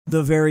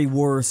The very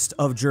worst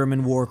of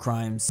German war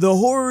crimes. The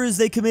horrors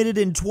they committed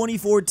in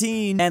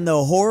 2014 and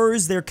the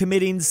horrors they're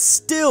committing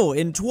still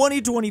in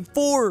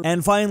 2024.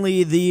 And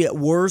finally, the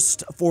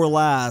worst for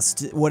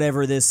last,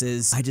 whatever this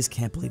is. I just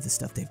can't believe the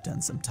stuff they've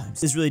done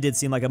sometimes. This really did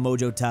seem like a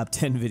Mojo Top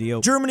 10 video.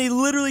 Germany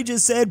literally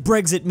just said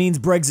Brexit means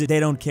Brexit.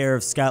 They don't care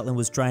if Scotland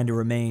was trying to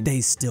remain.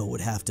 They still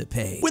would have to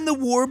pay. When the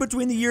war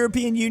between the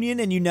European Union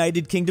and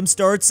United Kingdom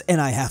starts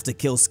and I have to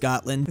kill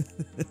Scotland.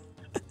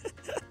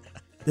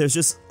 There's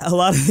just a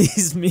lot of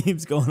these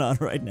memes going on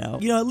right now.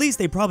 You know, at least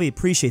they probably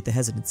appreciate the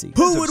hesitancy.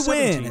 Who would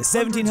win?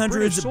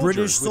 1700s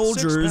British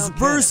soldiers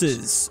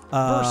versus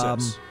a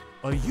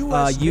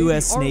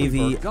US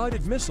Navy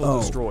guided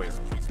missile destroyer.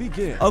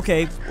 Begin.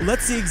 Okay,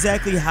 let's see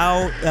exactly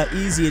how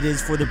easy it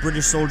is for the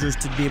British soldiers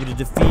to be able to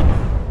defeat.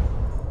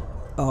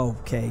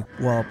 Okay,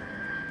 well,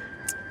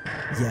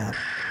 yeah.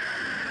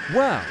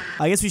 Wow.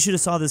 I guess we should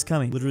have saw this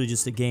coming. Literally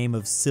just a game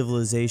of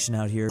civilization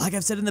out here. Like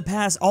I've said in the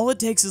past, all it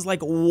takes is like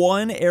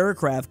one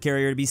aircraft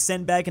carrier to be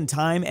sent back in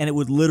time and it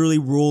would literally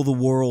rule the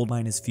world,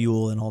 minus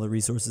fuel and all the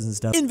resources and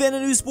stuff. Invent a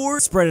new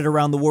sport, spread it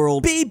around the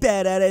world, be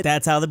bad at it.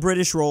 That's how the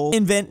British roll.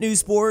 Invent new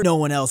sport, no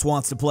one else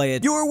wants to play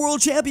it. You're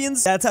world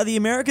champions, that's how the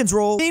Americans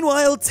roll.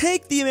 Meanwhile,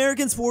 take the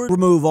American sport,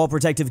 remove all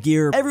protective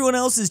gear. Everyone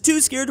else is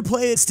too scared to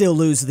play it, still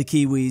lose to the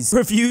Kiwis.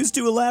 Refuse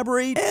to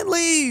elaborate, and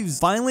leaves.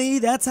 Finally,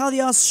 that's how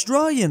the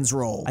Australians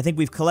roll. I think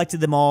we've collected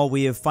them all.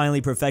 We have finally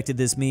perfected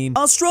this meme.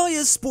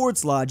 Australia's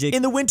sports logic.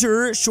 In the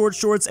winter, short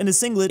shorts and a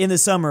singlet. In the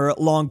summer,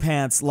 long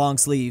pants, long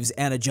sleeves,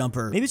 and a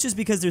jumper. Maybe it's just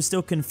because they're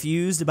still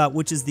confused about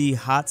which is the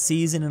hot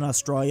season in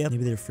Australia.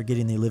 Maybe they're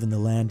forgetting they live in the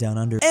land down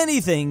under.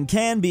 Anything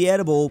can be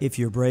edible if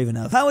you're brave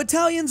enough. How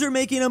Italians are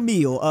making a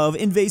meal of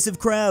invasive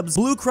crabs.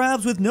 Blue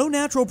crabs with no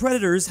natural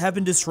predators have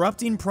been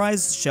disrupting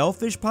prized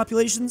shellfish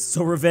populations,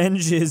 so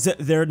revenge is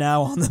there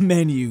now on the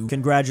menu.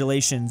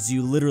 Congratulations,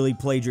 you literally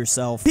played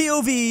yourself.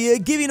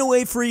 POV, giving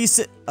away free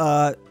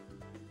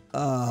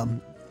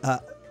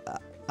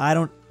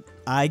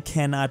I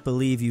cannot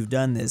believe you've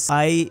done this.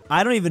 I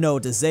don't even know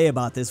what to say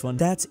about this one.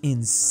 That's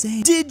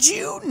insane. Did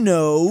you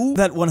know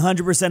that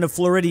 100% of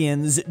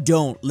Floridians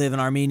don't live in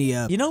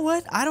Armenia? You know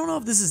what? I don't know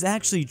if this is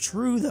actually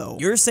true, though.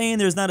 You're saying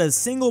there's not a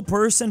single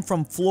person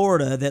from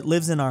Florida that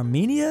lives in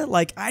Armenia?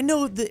 Like, I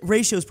know the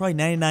ratio is probably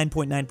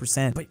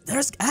 99.9%, but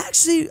there's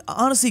actually,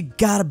 honestly,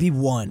 gotta be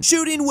one.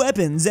 Shooting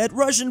weapons at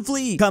Russian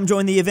fleet. Come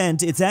join the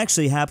event. It's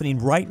actually happening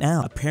right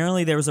now.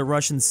 Apparently, there was a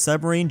Russian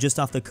submarine just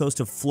off the coast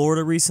of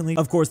Florida recently.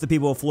 Of course, the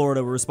people of Florida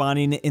were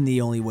responding in the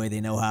only way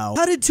they know how.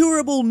 How did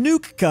tourable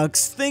nuke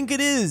cucks think it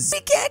is? We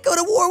can't go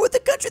to war with a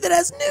country that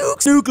has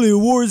nukes. Nuclear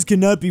wars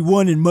cannot be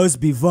won and must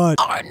be fought.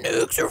 Our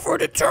nukes are for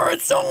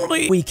deterrence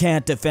only. We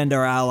can't defend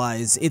our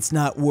allies. It's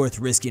not worth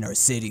risking our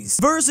cities.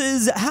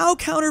 Versus how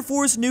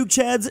counterforce nuke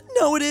chads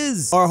know it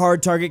is. Our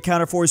hard target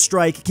counterforce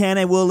strike can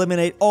and will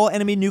eliminate all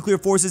enemy nuclear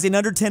forces in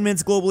under 10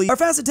 minutes globally. Our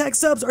fast attack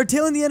subs are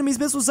tailing the enemy's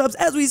missile subs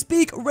as we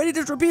speak, ready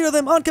to torpedo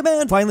them on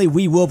command. Finally,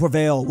 we will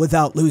prevail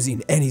without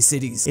losing any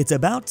cities. It's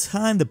about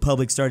time the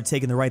public started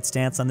taking the right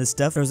stance on this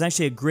stuff. There was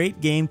actually a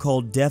great game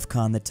called DEF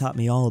CON that taught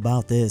me all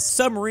about this.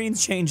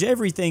 Submarines change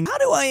everything. How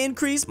do I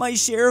increase my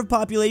share of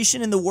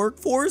population in the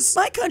workforce?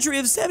 My country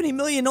of 70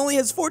 million only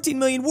has 14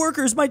 million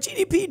workers. My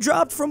GDP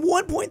dropped from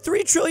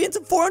 1.3 trillion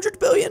to 400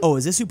 billion. Oh,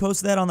 is this who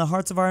posted that on the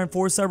Hearts of Iron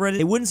 4 subreddit?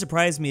 It wouldn't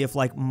surprise me if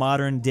like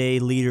modern day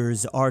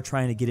leaders are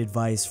trying to get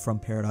advice from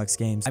Paradox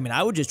Games. I mean,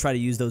 I would just try to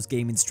use those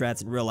gaming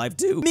strats in real life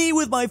too. Me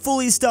with my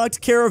fully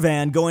stocked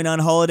caravan going on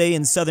holiday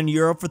in Southern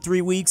Europe for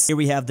 3 weeks. Here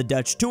we have the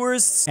Dutch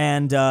tourists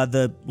and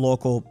the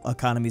local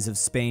economies of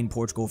Spain,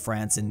 Portugal,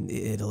 France, and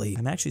Italy.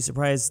 I'm actually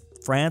surprised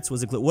France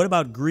was included. What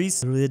about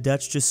Greece? Literally the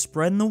Dutch just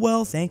spreading the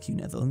wealth. Thank you,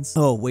 Netherlands.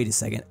 Oh, wait a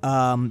second.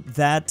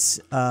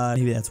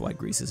 Maybe that's why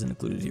Greece isn't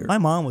included here. My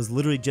mom was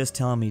literally just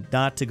telling me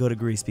not to go to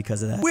Greece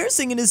because of that. We're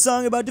singing a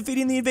song about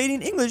defeating the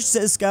invading English,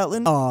 says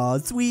Scotland. Aw,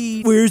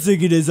 sweet. We're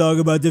singing a song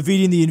about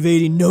defeating the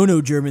invading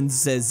no Germans,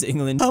 says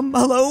England.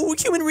 Hello,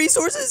 human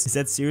resources? Is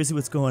that seriously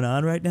what's going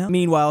on right now?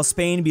 Meanwhile,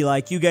 Spain be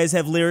like, you guys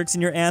have lyrics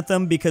in your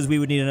anthem because we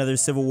would need another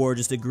civil war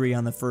just to agree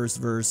on the first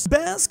verse.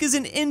 Basque is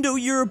an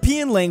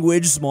Indo-European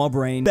language, small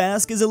brain.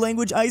 Basque is a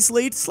language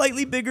isolate,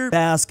 slightly bigger.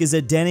 Basque is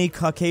a Dene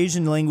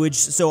Caucasian language,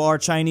 so are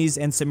Chinese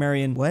and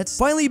Sumerian. What?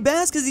 Finally,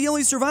 Basque is the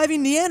only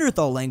surviving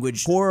Neanderthal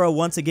language. Cora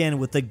once again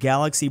with the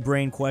galaxy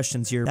brain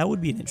questions here. That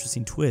would be an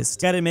interesting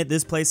twist. Gotta admit,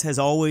 this place has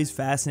always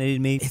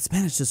fascinated me. It's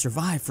managed to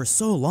survive for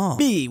so long.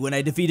 Me, when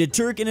I defeated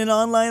Turk in an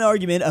online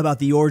argument about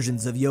the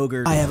origins of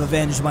yogurt. I have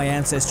avenged my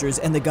ancestors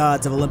and the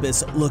gods of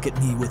Olympus look at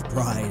me with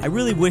pride. I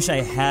really wish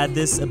I had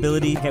this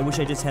ability. I wish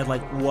I just had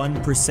like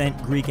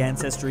 1% Greek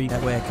ancestry.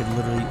 That way I could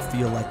literally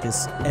feel like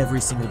this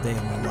every single day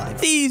of my life.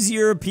 These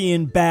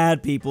European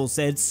bad people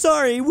said,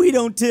 sorry, we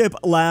don't tip,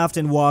 laughed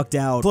and walked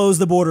out. Close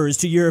the borders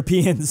to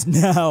Europeans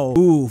now.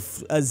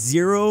 Oof, a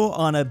 0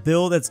 on a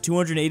bill that's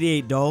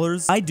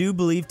 $288. I do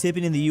believe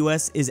tipping in the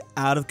US is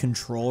out of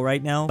control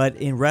right now, but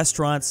in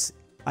restaurants,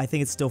 I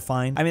think it's still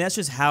fine. I mean, that's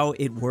just how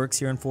it works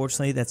here,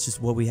 unfortunately. That's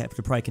just what we have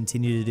to probably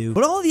continue to do.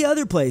 But all the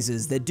other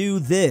places that do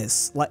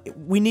this, like,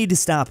 we need to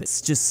stop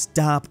it. Just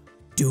stop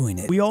doing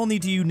it. We all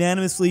need to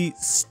unanimously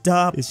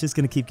stop. It's just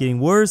gonna keep getting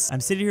worse.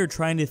 I'm sitting here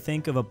trying to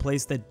think of a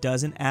place that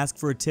doesn't ask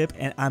for a tip,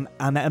 and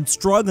I'm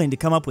struggling to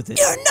come up with it.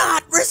 You're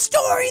not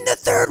restoring the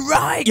Third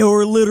Reich.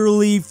 You're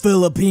literally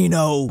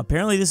Filipino.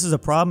 Apparently this is a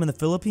problem in the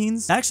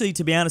Philippines. Actually,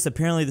 to be honest,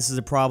 apparently this is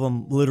a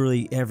problem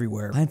literally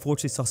everywhere. I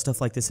unfortunately saw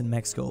stuff like this in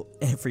Mexico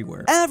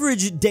everywhere.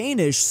 Average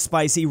Danish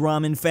spicy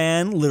ramen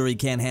fan literally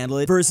can't handle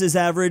it versus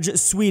average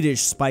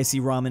Swedish spicy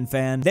ramen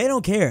fan. They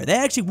don't care. They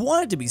actually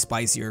want it to be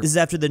spicier. This is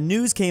after the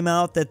news came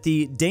out that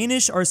the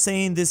Danish are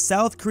saying this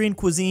South Korean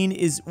cuisine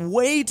is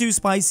way too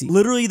spicy.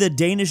 Literally, the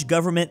Danish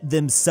government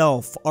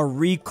themselves are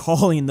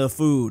recalling the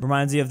food.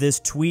 Reminds me of this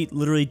tweet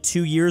literally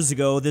 2 years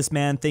ago. This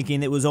man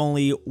thinking it was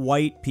only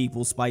white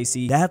people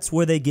spicy. That's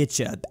where they get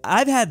you.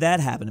 I've had that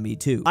happen to me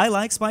too. I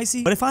like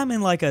spicy, but if I'm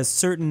in like a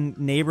certain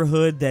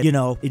neighborhood that, you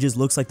know, it just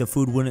looks like the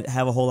food wouldn't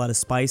have a whole lot of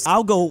spice,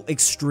 I'll go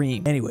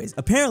extreme. Anyways,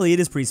 apparently it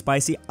is pretty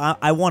spicy.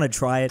 I want to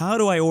try it. How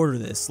do I order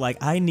this? Like,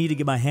 I need to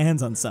get my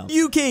hands on some.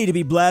 UK to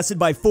be blasted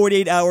by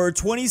 48-hour,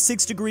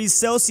 26 degrees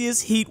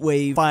Celsius heat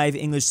wave. 5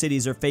 English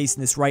cities are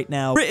facing this right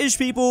now. British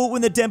people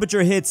when the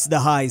temperature hits the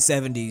high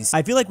 70s.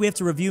 I feel like we have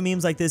to review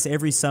memes like this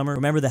every summer.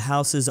 Remember, the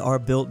houses are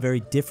built very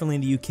differently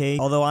in the UK.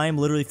 Although I am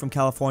literally from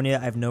California,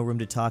 I have no room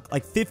to talk.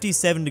 Like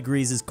 57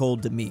 degrees is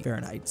cold to me.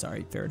 Fahrenheit,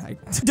 sorry,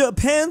 Fahrenheit. The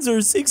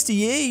Panzer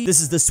 68.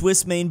 This is the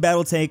Swiss main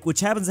battle tank, which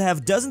happens to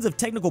have dozens of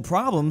technical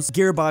problems.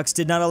 Gearbox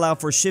did not allow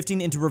for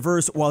shifting into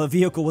reverse while the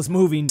vehicle was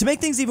moving. To make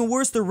things even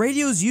worse, the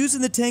radios used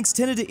in the tanks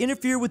tended to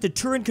interfere with the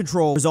turret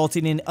control,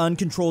 resulting in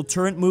uncontrolled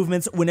turret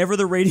movements whenever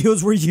the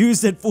radios were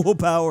used at full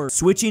power.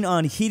 Switching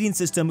on heating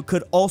system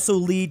could also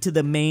lead to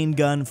the main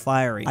gun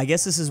firing. I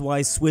guess this is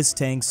why Swiss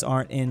tanks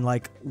aren't in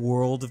like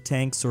World of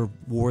Tanks or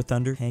War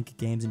Thunder tank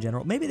games in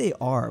general. Maybe they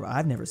are.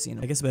 I've never seen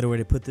them. I guess a better way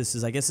to put this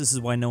is, I guess this is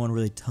why no one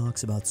really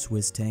talks about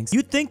Swiss tanks.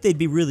 You'd think they'd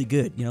be really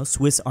good. You know,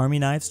 Swiss army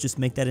knives, just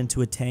make that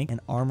into a tank, an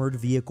armored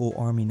vehicle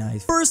army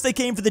knife. First, they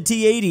came for the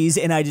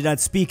T-80s, and I did not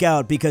speak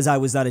out because I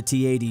was not a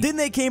T-80. Then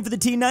they came for the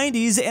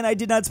T-90s, and I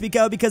did not speak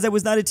out because I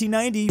was not a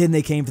T-90. Then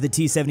they came for the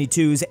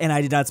T-72s, and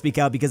I did not speak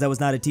out because I was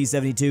not a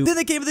T-72. Then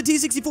they came for the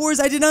T-64s,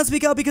 I did not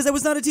speak out because I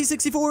was not a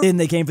T-64. Then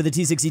they came for the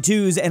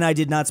T-62s, and I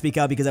did not speak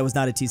out because I was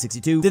not a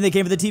T-62. Then they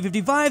came for the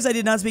T-55s, I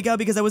did not speak out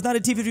because I was not a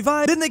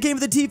T-55. Then they came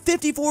for the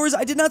T-54s,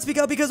 I did not speak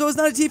out because I was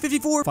not a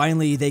T-54.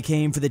 Finally, they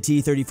came for the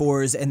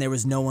T-34s, and there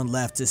was no one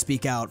left to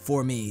speak out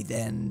for me.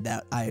 Then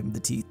that I'm the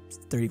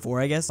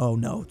T-34, I guess. Oh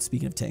no,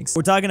 speaking of tanks.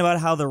 We're talking about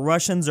how the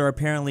Russians are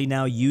apparently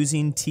now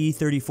using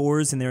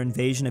T-34s in their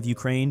invasion of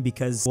Ukraine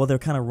because, well, they're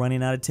kind of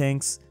running out of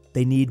tanks.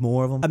 They need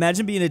more of them.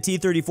 Imagine being a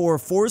T-34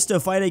 forced to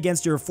fight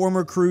against your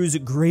former crew's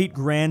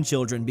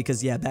great-grandchildren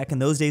because, yeah, back in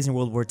those days in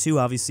World War II,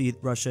 obviously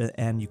Russia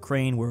and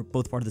Ukraine were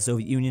both part of the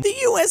Soviet Union. The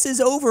US is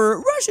over.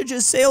 Russia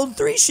just sailed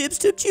 3 ships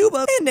to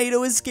Cuba and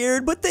NATO is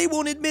scared, but they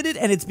won't admit it,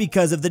 and it's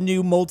because of the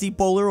new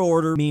multipolar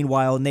order.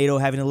 Meanwhile, NATO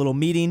having a little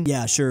meeting.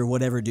 Yeah, sure,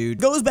 whatever, dude.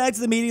 Goes back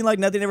to the meeting like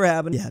nothing ever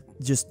happened. Yeah,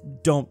 just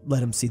don't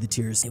let them see the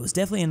tears. It was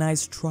definitely a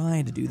nice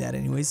try to do that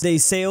anyways. They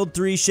sailed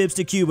 3 ships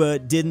to Cuba.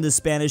 Didn't the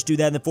Spanish do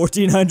that in the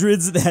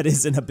 1400s? That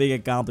isn't a big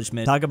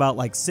accomplishment. Talk about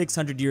like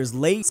 600 years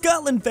late.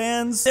 Scotland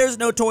fans, there's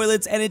no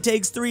toilets and it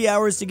takes 3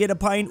 hours to get a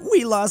pint.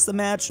 We lost the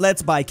match.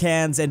 Let's buy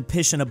cans and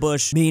piss in a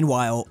bush.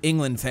 Meanwhile,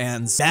 England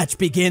fans, match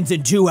begins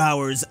in 2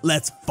 hours.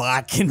 Let's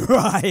fucking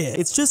riot.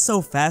 It's just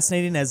so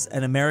fascinating as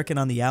an American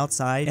on the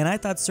outside, and I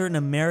thought certain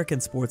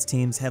American sports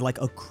teams had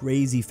like a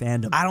crazy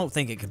fandom. I don't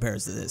think it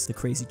compares to this. The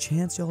crazy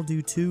chance y'all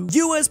do too.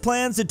 US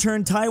plans to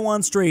turn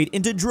Taiwan Strait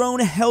into drone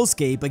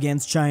hellscape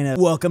against China.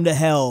 Welcome to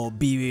hell.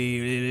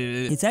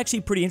 It's actually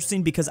pretty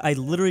interesting because I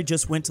literally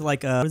just went to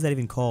like a, what is that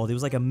even called? It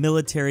was like a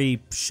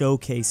military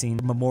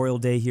showcasing Memorial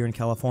Day here in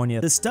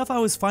California. The stuff I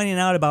was finding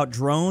out about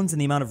drones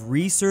and the amount of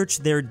research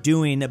they're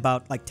doing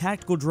about like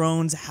tactical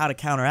drones, how to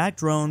counteract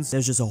drones,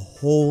 there's just a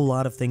whole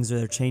lot of things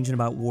that are changing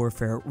about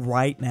warfare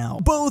right now.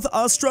 Both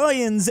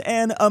Australians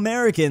and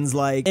Americans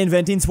like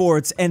inventing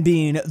sports and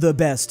being the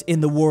best in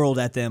the world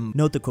at them.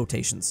 Note the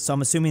quotations. So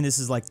I'm assuming this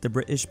is like the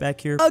British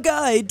back here. A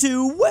guide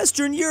to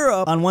Western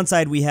Europe. On one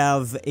side we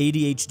have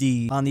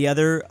ADHD. On the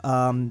other,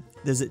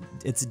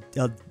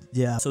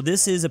 yeah. So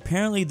this is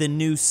apparently the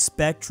new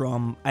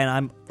spectrum,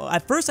 and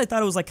at first I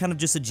thought it was like kind of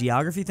just a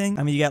geography thing.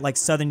 I mean, you got like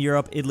Southern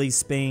Europe, Italy,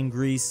 Spain,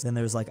 Greece, then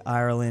there's like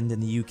Ireland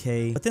and the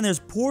UK. But then there's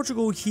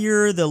Portugal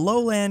here, the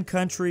lowland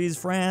countries,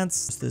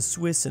 France, the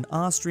Swiss and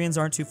Austrians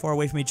aren't too far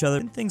away from each other.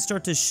 And things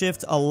start to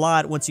shift a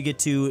lot once you get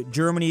to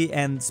Germany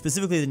and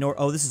specifically the North.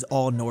 Oh, this is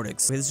all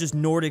Nordics. It's just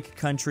Nordic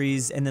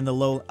countries and then the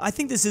low. I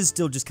think this is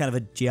still just kind of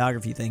a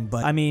geography thing,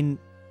 but I mean,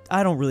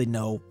 I don't really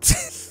know.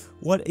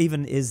 What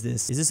even is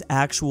this? Is this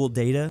actual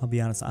data? I'll be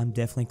honest, I'm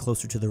definitely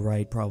closer to the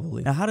right,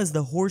 probably. Now, how does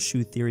the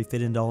horseshoe theory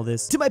fit into all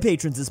this? To my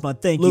patrons this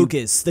month, thank you.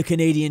 Lucas, the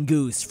Canadian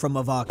Goose from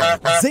Avoca.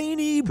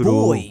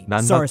 ZaneyBoi,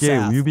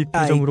 Sarsath.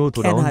 I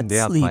cannot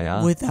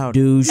sleep without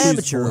Douche,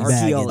 Amateur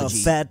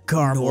Archaeology,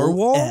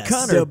 aPhatNarwhal,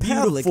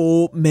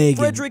 DaBeautiful-MEGAN,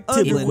 Fredrik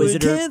Tibblin,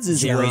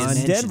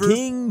 KansasWasMentioned,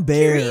 JohnDenver,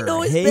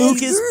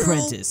 KingBearHaze,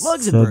 Prentice,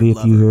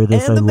 LuxembourgLover, and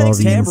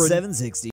the Tambre 760.